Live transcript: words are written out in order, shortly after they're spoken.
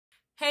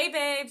Hey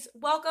babes,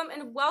 welcome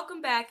and welcome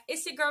back.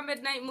 It's your girl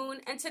Midnight Moon,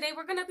 and today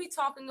we're going to be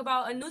talking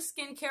about a new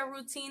skincare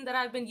routine that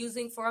I've been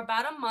using for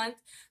about a month.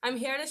 I'm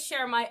here to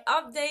share my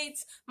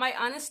updates, my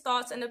honest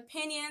thoughts and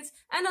opinions,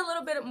 and a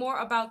little bit more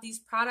about these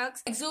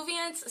products.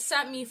 Exuviance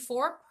sent me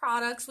 4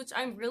 products, which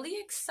I'm really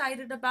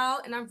excited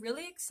about, and I'm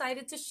really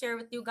excited to share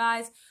with you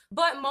guys.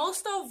 But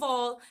most of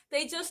all,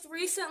 they just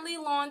recently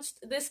launched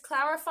this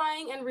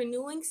clarifying and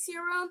renewing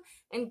serum.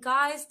 And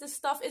guys, this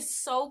stuff is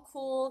so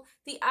cool.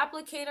 The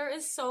applicator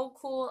is so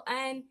cool,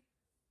 and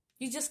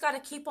you just got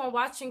to keep on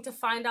watching to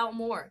find out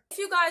more. If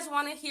you guys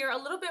want to hear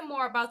a little bit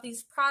more about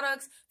these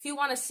products, if you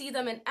want to see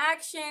them in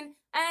action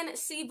and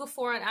see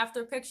before and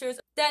after pictures,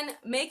 then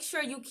make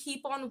sure you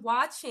keep on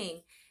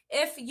watching.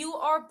 If you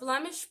are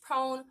blemish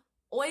prone,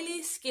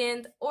 oily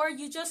skinned, or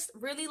you just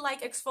really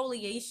like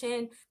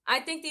exfoliation, I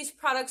think these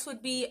products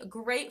would be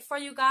great for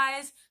you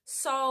guys.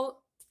 So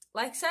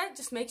like I said,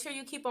 just make sure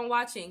you keep on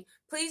watching.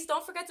 Please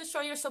don't forget to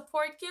show your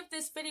support. Give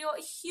this video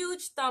a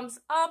huge thumbs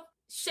up.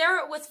 Share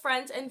it with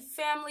friends and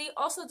family.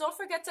 Also, don't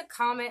forget to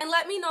comment and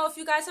let me know if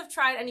you guys have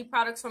tried any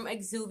products from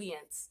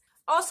Exuviance.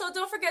 Also,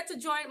 don't forget to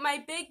join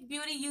my big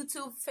beauty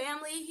YouTube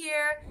family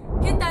here.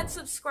 Hit that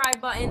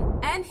subscribe button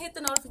and hit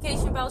the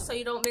notification bell so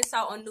you don't miss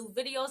out on new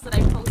videos that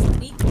I post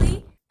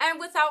weekly. And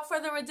without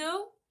further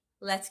ado,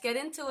 let's get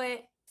into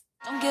it.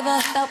 Don't give a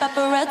about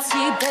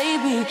paparazzi,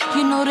 baby.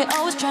 You know they're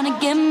always trying to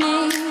get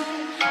me.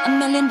 $1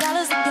 million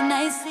looking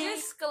icy.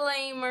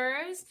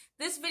 Disclaimers.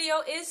 This video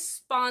is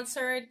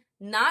sponsored,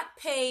 not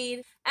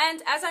paid.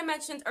 And as I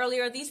mentioned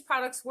earlier, these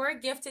products were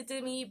gifted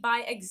to me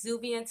by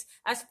Exuviance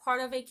as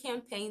part of a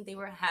campaign they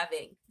were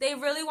having. They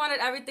really wanted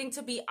everything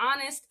to be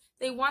honest.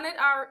 They wanted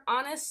our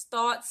honest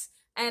thoughts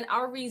and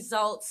our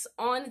results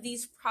on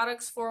these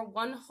products for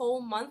 1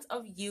 whole month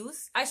of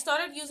use. I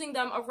started using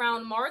them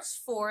around March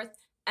 4th.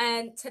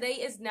 And today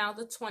is now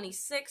the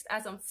 26th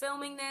as I'm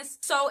filming this.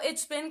 So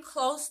it's been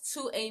close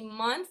to a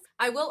month.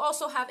 I will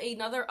also have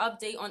another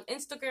update on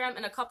Instagram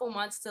in a couple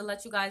months to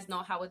let you guys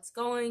know how it's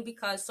going,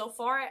 because so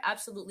far I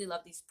absolutely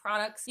love these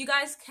products. You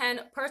guys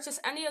can purchase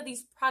any of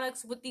these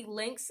products with the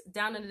links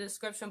down in the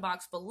description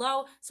box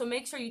below. So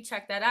make sure you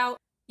check that out.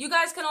 You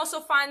guys can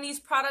also find these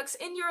products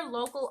in your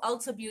local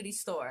Ulta Beauty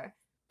store.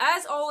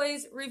 As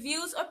always,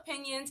 reviews,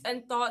 opinions,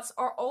 and thoughts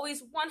are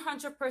always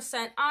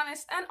 100%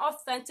 honest and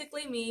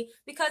authentically me,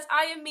 because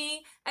I am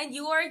me and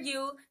you are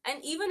you.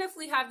 And even if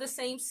we have the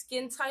same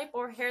skin type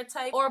or hair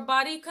type or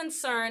body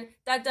concern,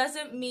 that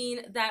doesn't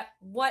mean that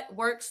what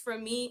works for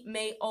me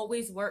may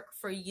always work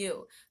for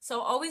you. So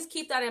always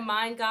keep that in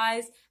mind,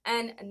 guys.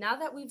 And now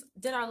that we've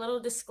did our little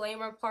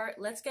disclaimer part,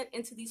 let's get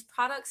into these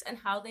products and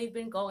how they've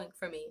been going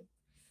for me.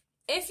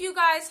 If you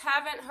guys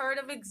haven't heard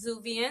of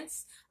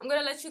Exuviance, I'm going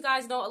to let you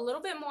guys know a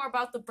little bit more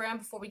about the brand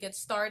before we get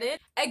started.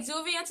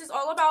 Exuviance is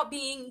all about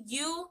being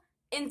you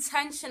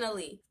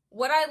intentionally.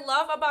 What I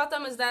love about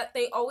them is that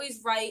they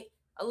always write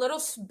a little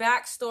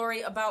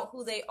backstory about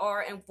who they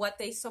are and what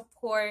they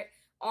support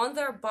on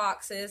their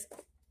boxes.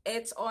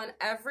 It's on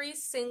every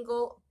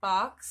single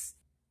box,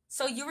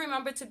 so you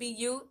remember to be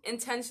you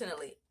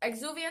intentionally.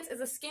 Exuviance is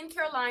a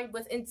skincare line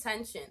with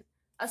intention,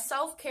 a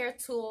self-care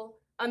tool,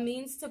 a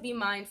means to be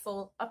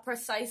mindful, a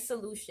precise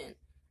solution.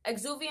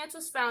 Exuviance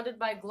was founded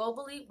by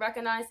globally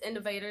recognized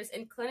innovators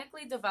in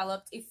clinically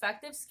developed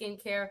effective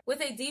skincare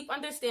with a deep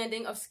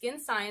understanding of skin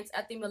science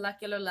at the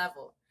molecular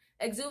level.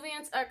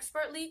 Exuviance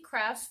expertly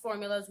crafts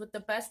formulas with the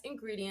best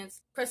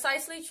ingredients,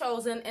 precisely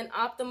chosen and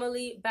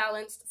optimally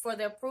balanced for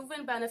their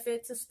proven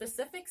benefit to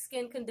specific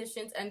skin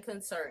conditions and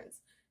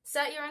concerns.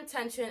 Set your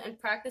intention and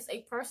practice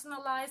a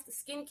personalized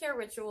skincare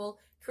ritual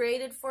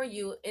created for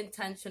you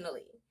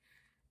intentionally.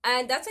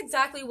 And that's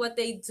exactly what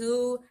they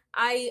do.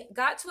 I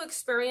got to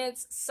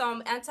experience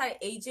some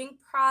anti-aging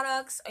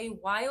products a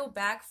while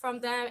back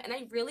from them, and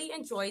I really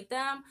enjoyed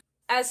them.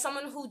 As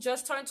someone who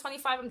just turned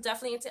 25, I'm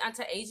definitely into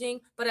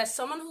anti-aging, but as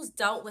someone who's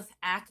dealt with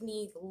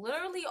acne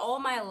literally all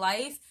my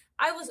life,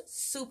 I was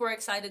super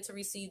excited to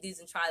receive these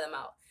and try them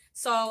out.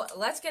 So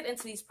let's get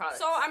into these products.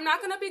 So I'm not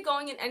going to be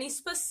going in any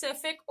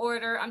specific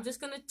order. I'm just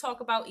going to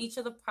talk about each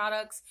of the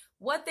products,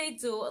 what they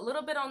do, a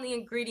little bit on the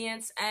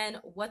ingredients, and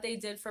what they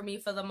did for me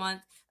for the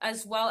month,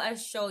 as well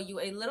as show you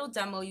a little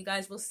demo. You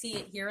guys will see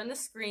it here on the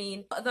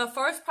screen. The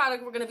first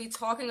product we're going to be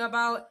talking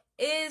about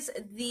is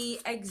the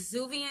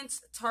Exuviance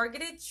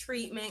Targeted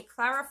Treatment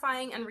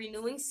Clarifying and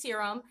Renewing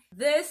Serum.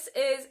 This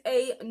is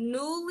a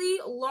newly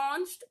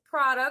launched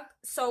product,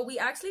 so we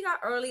actually got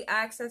early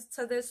access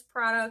to this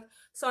product,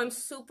 so I'm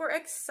super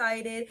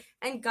excited.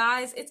 And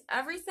guys, it's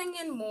everything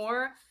and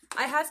more.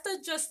 I have to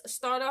just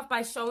start off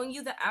by showing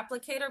you the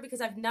applicator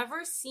because I've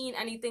never seen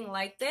anything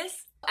like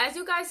this. As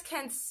you guys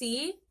can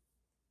see,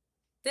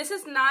 this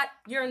is not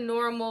your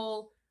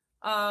normal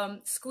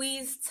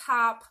squeeze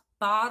top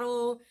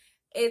bottle.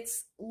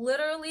 It's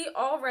literally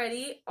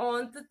already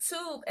on the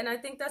tube, and I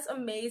think that's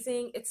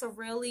amazing. It's a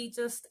really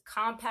just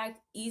compact,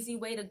 easy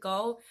way to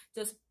go.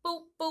 Just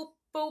boop, boop,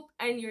 boop,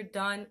 and you're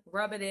done.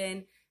 Rub it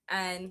in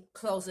and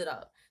close it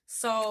up.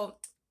 So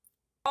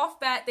off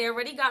bat, they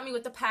already got me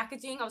with the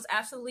packaging. I was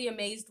absolutely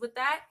amazed with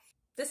that.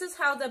 This is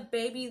how the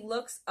baby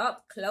looks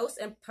up close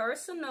and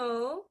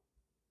personal.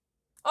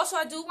 Also,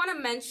 I do want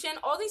to mention,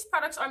 all these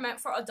products are meant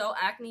for adult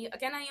acne.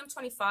 Again, I am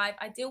 25.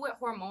 I deal with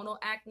hormonal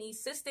acne,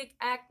 cystic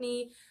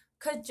acne,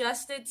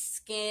 congested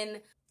skin,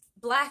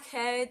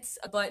 blackheads,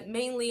 but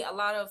mainly a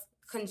lot of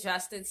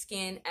congested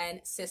skin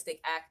and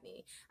cystic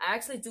acne. I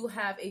actually do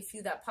have a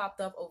few that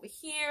popped up over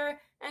here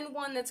and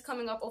one that's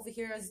coming up over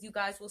here, as you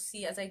guys will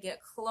see as I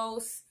get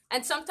close.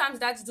 And sometimes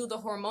that's due to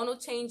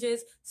hormonal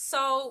changes,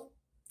 so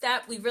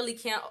that we really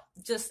can't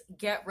just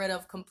get rid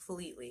of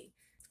completely.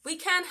 We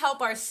can help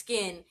our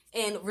skin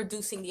in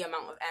reducing the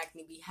amount of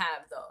acne we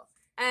have though.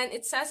 And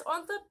it says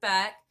on the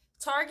back,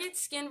 target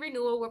skin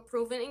renewal with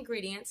proven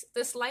ingredients.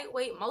 This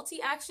lightweight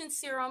multi-action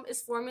serum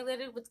is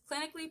formulated with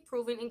clinically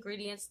proven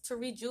ingredients to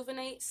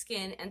rejuvenate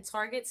skin and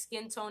target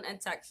skin tone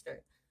and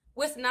texture.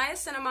 With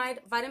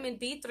niacinamide, vitamin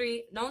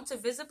B3, known to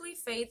visibly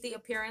fade the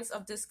appearance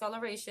of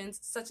discolorations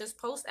such as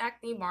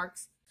post-acne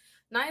marks.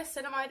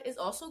 Niacinamide is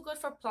also good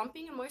for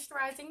plumping and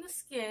moisturizing the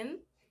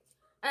skin.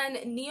 And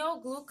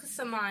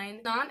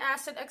neoglucosamine,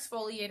 non-acid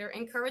exfoliator,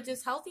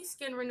 encourages healthy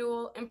skin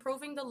renewal,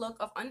 improving the look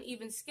of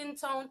uneven skin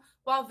tone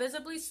while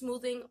visibly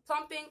smoothing,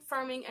 plumping,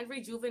 firming, and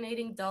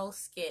rejuvenating dull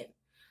skin.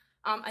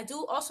 I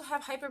do also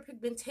have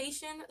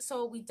hyperpigmentation,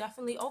 so we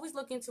definitely always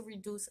looking to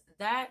reduce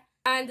that.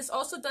 And this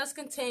also does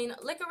contain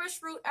licorice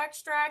root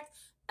extract.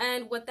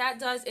 And what that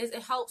does is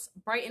it helps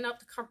brighten up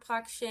the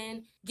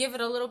complexion, give it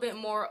a little bit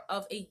more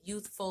of a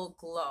youthful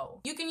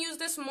glow. You can use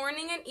this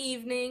morning and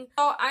evening.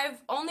 So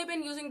I've only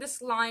been using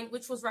this line,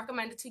 which was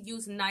recommended to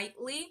use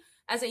nightly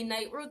as a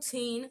night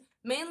routine,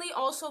 mainly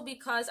also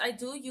because I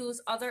do use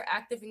other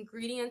active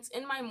ingredients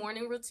in my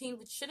morning routine,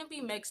 which shouldn't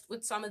be mixed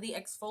with some of the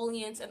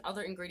exfoliants and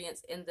other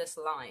ingredients in this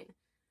line.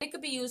 It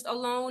could be used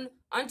alone,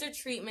 under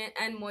treatment,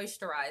 and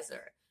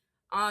moisturizer.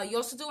 You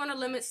also do want to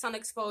limit sun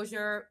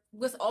exposure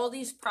with all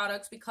these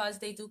products because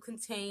they do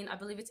contain, I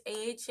believe it's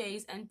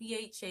AHAs and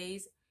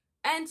BHAs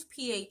and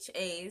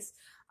PHAs.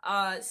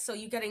 So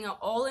you're getting an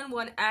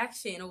all-in-one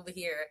action over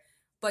here.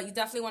 But you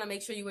definitely want to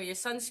make sure you wear your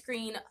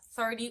sunscreen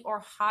 30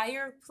 or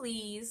higher,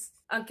 please.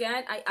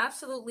 Again, I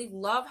absolutely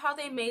love how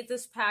they made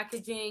this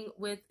packaging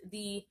with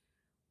the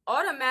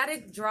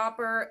automatic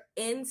dropper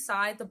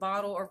inside the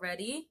bottle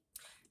already.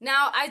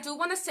 Now, I do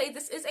want to say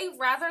this is a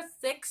rather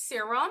thick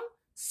serum.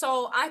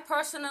 So I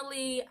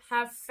personally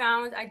have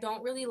found I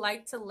don't really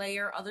like to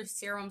layer other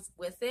serums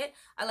with it.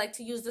 I like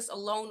to use this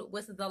alone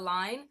with the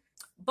line.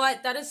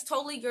 But that is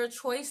totally your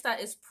choice. That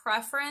is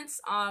preference.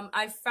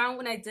 I found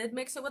when I did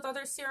mix it with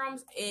other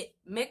serums, it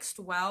mixed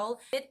well.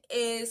 It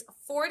is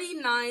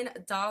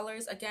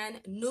 $49.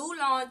 Again, new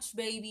launch,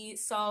 baby.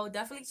 So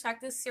definitely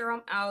check this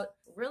serum out.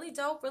 Really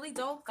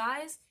dope,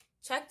 guys.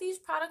 Check these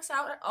products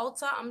out at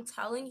Ulta. I'm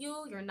telling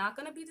you, you're not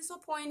going to be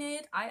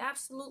disappointed. I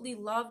absolutely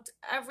loved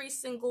every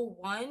single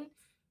one.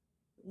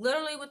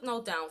 Literally with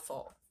no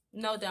downfall.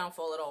 No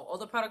downfall at all. All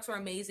the products were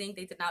amazing.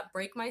 They did not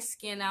break my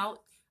skin out.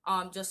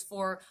 Just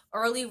for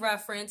early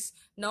reference,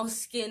 no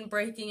skin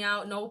breaking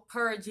out, no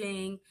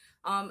purging.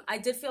 I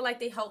did feel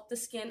like they helped the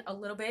skin a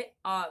little bit.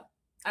 I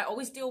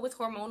always deal with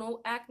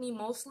hormonal acne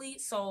mostly,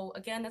 so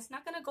again, that's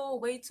not going to go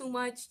away too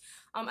much.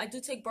 I do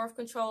take birth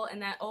control,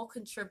 and that all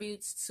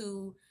contributes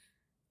to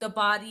the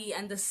body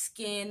and the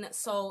skin,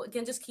 so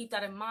again, just keep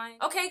that in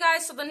mind. Okay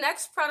guys, so the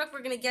next product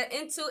we're going to get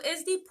into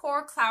is the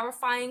Pore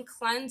Clarifying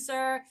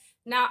Cleanser.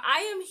 Now, I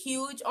am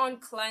huge on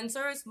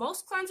cleansers.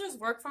 Most cleansers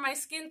work for my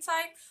skin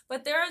type,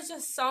 but there are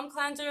just some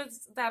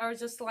cleansers that are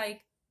just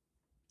like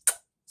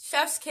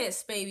chef's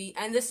kiss, baby,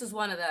 and this is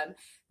one of them.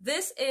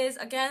 This is,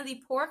 again, the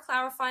Pore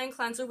Clarifying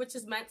Cleanser, which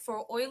is meant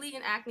for oily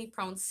and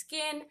acne-prone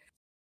skin.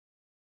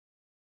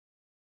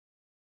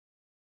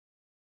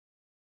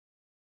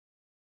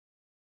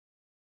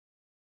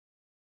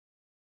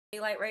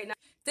 Right now,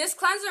 this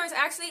cleanser is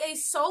actually a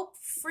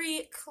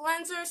soap-free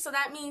cleanser, so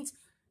that means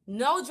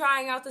no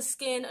drying out the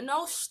skin,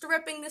 no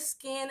stripping the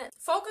skin.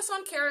 Focus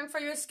on caring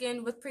for your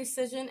skin with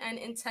precision and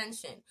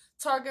intention.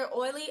 Target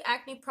oily,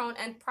 acne-prone,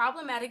 and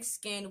problematic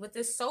skin with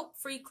this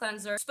soap-free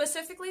cleanser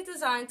specifically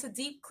designed to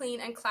deep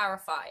clean and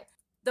clarify.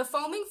 The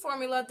foaming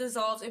formula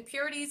dissolves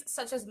impurities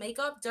such as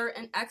makeup, dirt,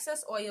 and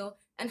excess oil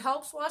and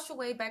helps wash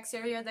away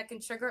bacteria that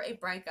can trigger a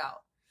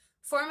breakout.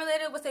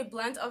 Formulated with a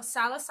blend of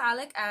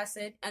salicylic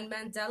acid and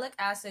mandelic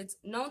acids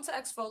known to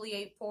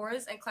exfoliate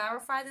pores and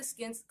clarify the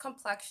skin's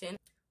complexion,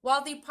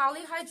 while the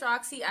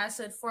polyhydroxy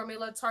acid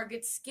formula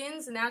targets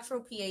skin's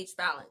natural pH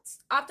balance.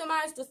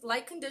 Optimized with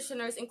light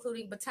conditioners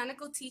including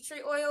botanical tea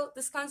tree oil,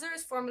 this cleanser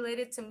is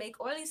formulated to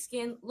make oily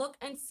skin look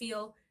and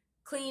feel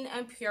clean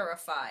and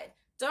purified.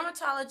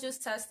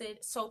 Dermatologist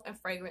tested, soap and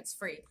fragrance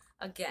free.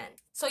 Again.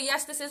 So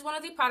yes, this is one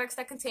of the products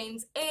that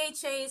contains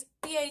AHAs,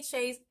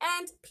 BHAs,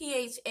 and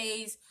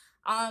PHAs.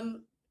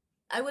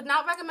 I would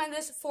not recommend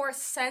this for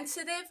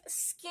sensitive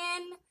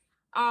skin.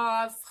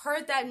 I've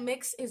heard that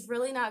mix is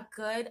really not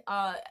good.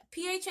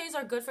 PHAs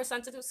are good for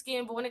sensitive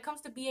skin, but when it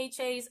comes to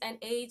BHAs and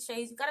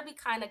AHAs, you gotta be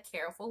kind of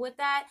careful with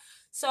that.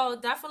 So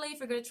definitely, if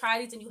you're gonna try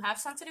these and you have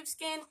sensitive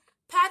skin,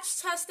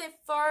 patch test it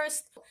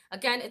first.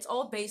 Again, it's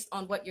all based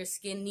on what your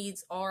skin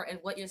needs are and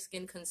what your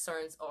skin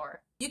concerns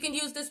are. You can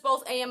use this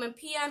both AM and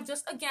PM.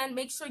 Just again,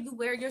 make sure you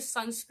wear your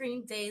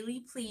sunscreen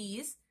daily,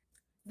 please.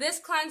 This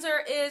cleanser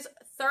is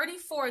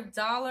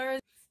 $34.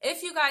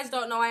 If you guys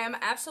don't know, I am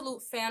an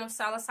absolute fan of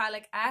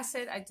salicylic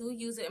acid. I do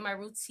use it in my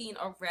routine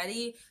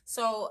already.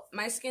 So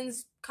my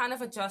skin's kind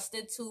of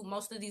adjusted to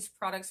most of these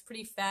products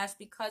pretty fast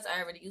because I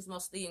already use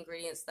most of the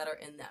ingredients that are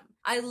in them.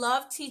 I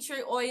love tea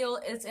tree oil.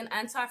 It's an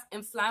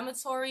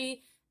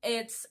anti-inflammatory.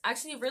 It's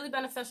actually really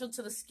beneficial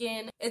to the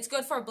skin. It's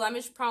good for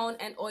blemish-prone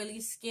and oily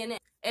skin.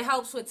 It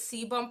helps with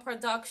sebum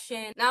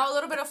production. Now, a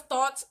little bit of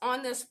thoughts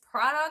on this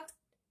product.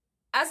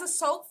 As a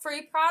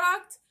soap-free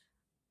product,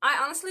 I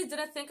honestly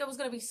didn't think it was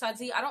going to be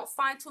sudsy. I don't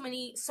find too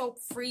many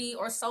soap-free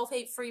or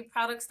sulfate-free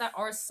products that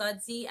are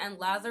sudsy and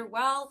lather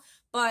well.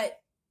 But,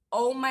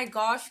 oh my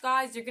gosh,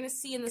 guys, you're going to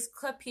see in this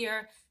clip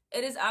here,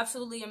 it is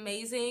absolutely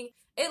amazing.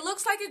 It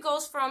looks like it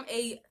goes from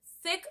a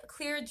thick,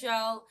 clear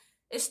gel.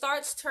 It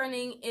starts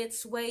turning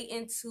its way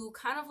into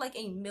kind of like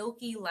a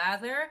milky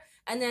lather.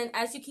 And then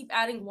as you keep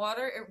adding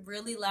water, it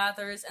really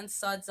lathers and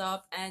suds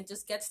up and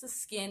just gets the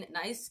skin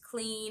nice,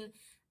 clean,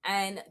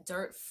 and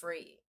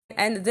dirt-free.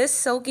 And this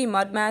silky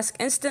mud mask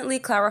instantly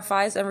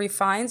clarifies and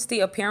refines the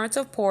appearance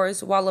of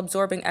pores while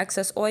absorbing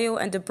excess oil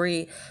and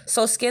debris,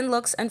 so skin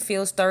looks and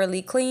feels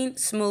thoroughly clean,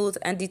 smooth,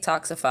 and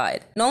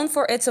detoxified. Known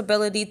for its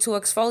ability to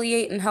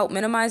exfoliate and help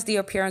minimize the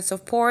appearance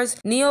of pores,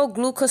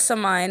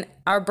 neoglucosamine,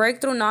 our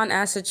breakthrough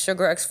non-acid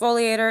sugar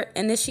exfoliator,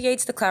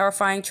 initiates the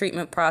clarifying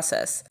treatment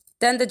process.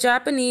 Then the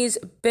Japanese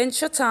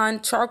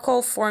Binchotan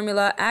charcoal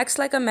formula acts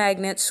like a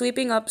magnet,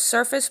 sweeping up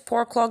surface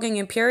pore clogging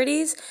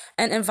impurities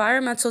and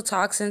environmental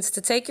toxins to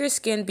take your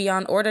skin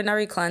beyond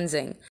ordinary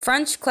cleansing.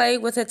 French clay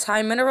with its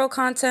high mineral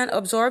content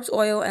absorbs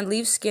oil and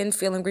leaves skin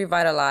feeling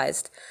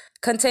revitalized.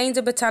 Contains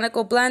a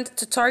botanical blend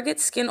to target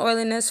skin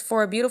oiliness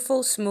for a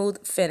beautiful,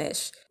 smooth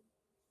finish.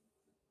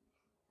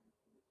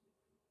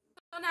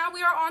 So now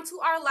we are on to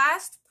our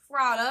last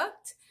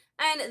product,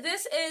 and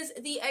this is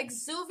the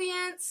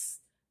Exuviance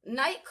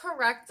Night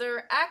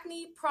Corrector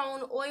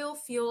Acne-Prone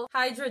Oil-Free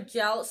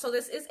Hydragel. So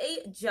this is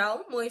a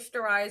gel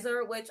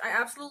moisturizer, which I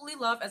absolutely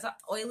love as an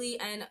oily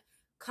and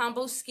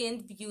combo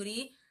skinned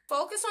beauty.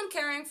 Focus on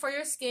caring for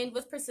your skin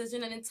with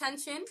precision and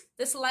intention.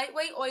 This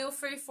lightweight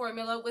oil-free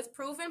formula with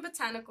proven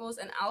botanicals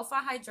and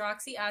alpha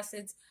hydroxy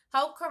acids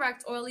help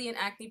correct oily and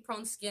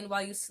acne-prone skin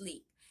while you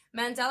sleep.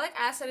 Mandelic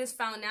acid is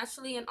found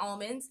naturally in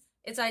almonds.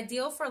 It's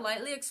ideal for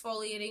lightly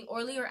exfoliating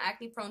oily or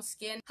acne-prone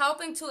skin,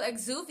 helping to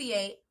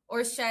exuviate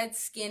or shed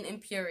skin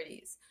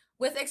impurities.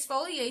 With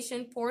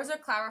exfoliation, pores are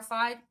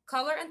clarified,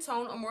 color and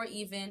tone are more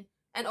even,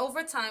 and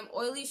over time,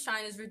 oily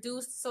shine is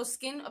reduced so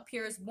skin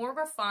appears more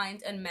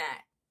refined and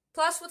matte.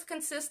 Plus, with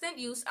consistent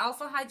use,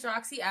 alpha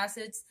hydroxy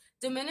acids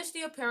diminish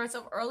the appearance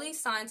of early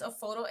signs of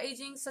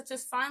photoaging, such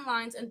as fine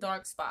lines and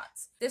dark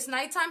spots. This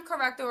nighttime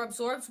corrector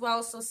absorbs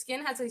well so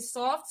skin has a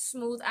soft,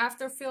 smooth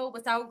afterfeel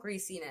without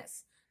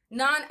greasiness.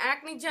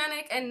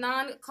 Non-acnegenic and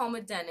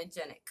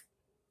non-comedogenic.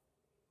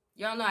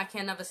 Y'all know I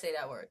can never say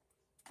that word.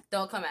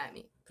 Don't come at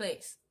me,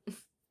 please.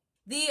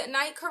 The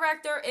night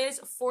corrector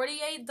is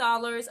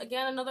 $48.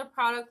 Again, another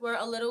product where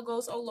a little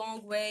goes a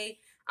long way.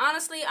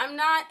 Honestly, I'm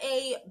not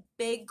a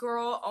big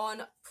girl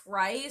on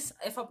price.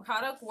 If a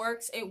product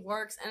works, it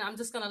works. And I'm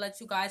just going to let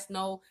you guys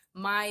know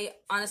my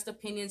honest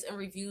opinions and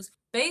reviews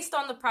based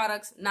on the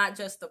products, not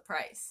just the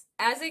price.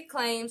 As it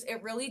claims,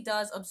 it really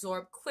does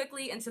absorb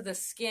quickly into the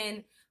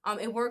skin.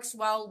 It works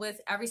well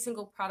with every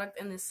single product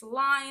in this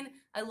line.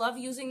 I love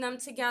using them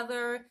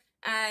together,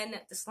 and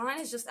this line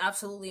is just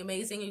absolutely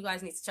amazing. You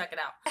guys need to check it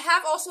out. I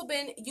have also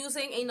been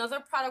using another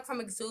product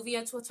from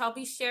Exuviance, which I'll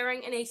be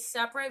sharing in a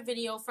separate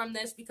video from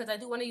this because I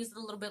do want to use it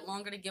a little bit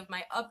longer to give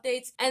my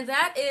updates, and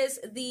that is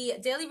the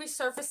Daily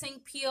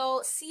Resurfacing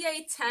Peel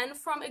CA10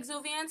 from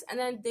Exuviance, and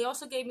then they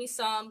also gave me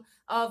some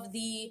of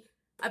the,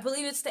 I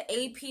believe it's the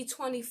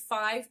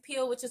AP25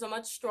 peel, which is a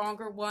much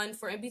stronger one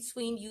for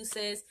in-between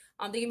uses.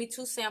 They gave me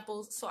 2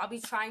 samples, so I'll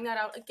be trying that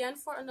out again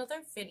for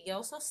another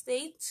video, so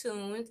stay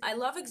tuned. I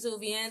love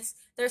Exuviance.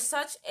 They're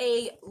such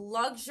a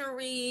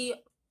luxury,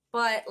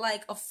 but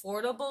like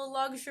affordable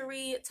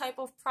luxury type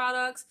of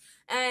products,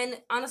 and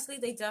honestly,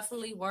 they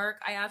definitely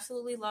work. I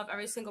absolutely love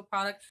every single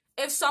product.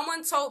 If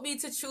someone told me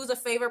to choose a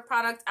favorite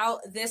product out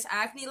this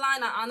acne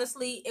line,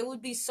 honestly, it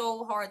would be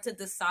so hard to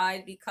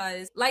decide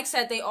because, like I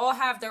said, they all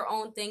have their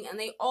own thing and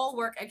they all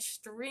work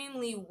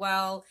extremely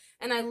well.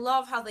 And I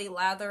love how they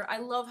lather. I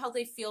love how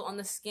they feel on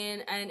the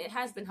skin, and it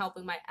has been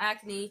helping my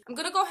acne. I'm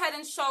gonna go ahead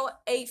and show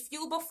a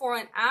few before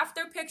and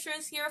after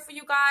pictures here for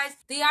you guys.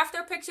 The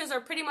after pictures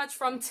are pretty much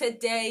from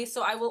today,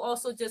 so I will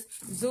also just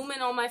zoom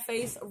in on my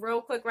face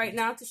real quick right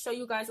now to show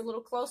you guys a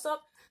little close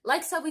up.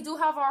 Like I said, we do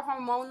have our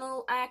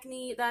hormonal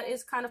acne that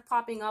is kind of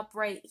popping up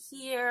right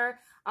here.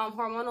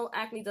 Hormonal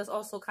acne does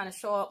also kind of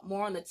show up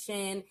more on the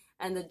chin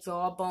and the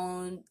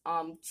jawbone,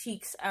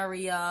 cheeks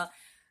area.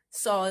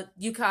 So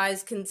you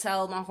guys can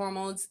tell my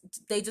hormones,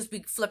 they just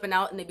be flipping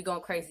out and they be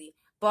going crazy.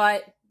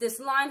 But this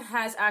line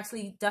has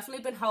actually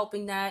definitely been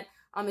helping that.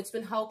 It's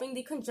been helping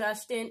the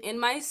congestion in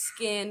my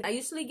skin. I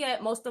usually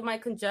get most of my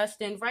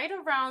congestion right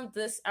around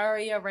this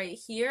area right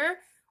here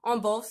on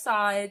both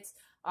sides.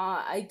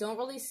 I don't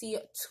really see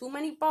too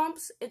many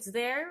bumps. It's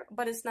there,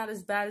 but it's not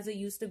as bad as it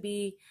used to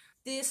be.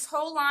 This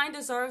whole line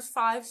deserves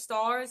 5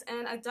 stars,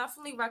 and I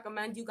definitely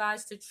recommend you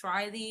guys to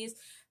try these.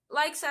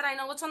 Like I said, I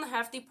know it's on the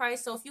hefty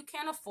price, so if you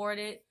can't afford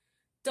it,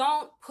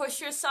 don't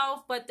push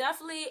yourself, but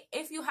definitely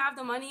if you have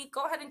the money,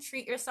 go ahead and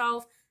treat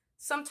yourself.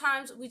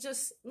 Sometimes we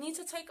just need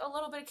to take a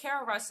little bit of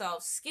care of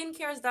ourselves.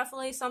 Skincare is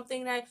definitely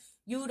something that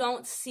you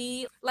don't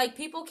see. Like,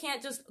 people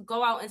can't just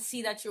go out and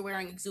see that you're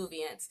wearing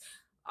Exuviance.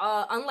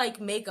 Unlike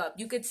makeup,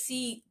 you could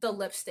see the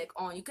lipstick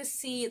on, you could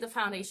see the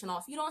foundation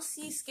off. You don't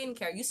see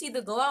skincare. You see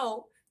the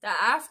glow, the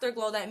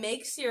afterglow that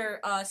makes your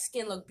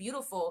skin look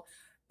beautiful,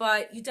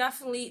 but you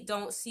definitely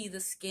don't see the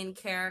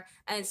skincare,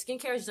 and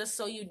skincare is just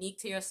so unique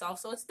to yourself.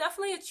 So it's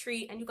definitely a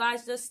treat, and you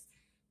guys just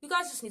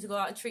need to go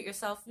out and treat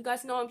yourself. You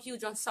guys know I'm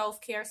huge on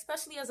self-care,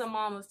 especially as a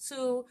mom of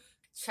 2.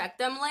 Check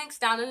them links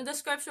down in the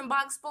description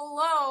box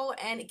below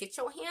and get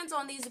your hands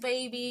on these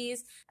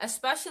babies,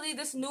 especially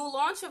this new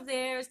launch of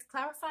theirs, the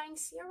Clarifying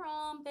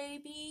Serum,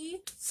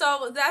 baby.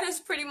 So that is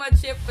pretty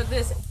much it for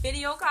this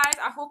video, guys.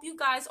 I hope you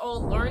guys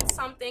all learned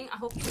something. I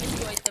hope you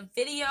enjoyed the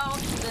video,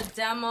 the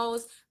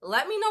demos.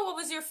 Let me know what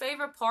was your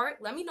favorite part.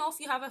 Let me know if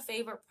you have a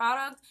favorite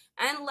product,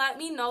 and let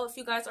me know if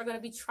you guys are going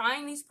to be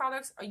trying these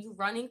products. Are you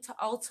running to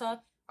Ulta?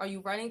 Are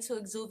you running to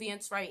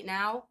Exuviance right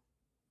now?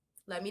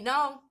 Let me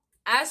know.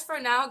 As for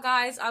now,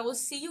 guys, I will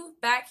see you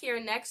back here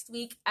next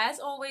week,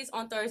 as always,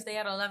 on Thursday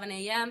at 11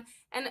 a.m.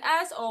 And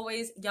as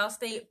always, y'all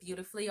stay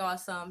beautifully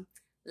awesome.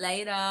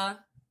 Later.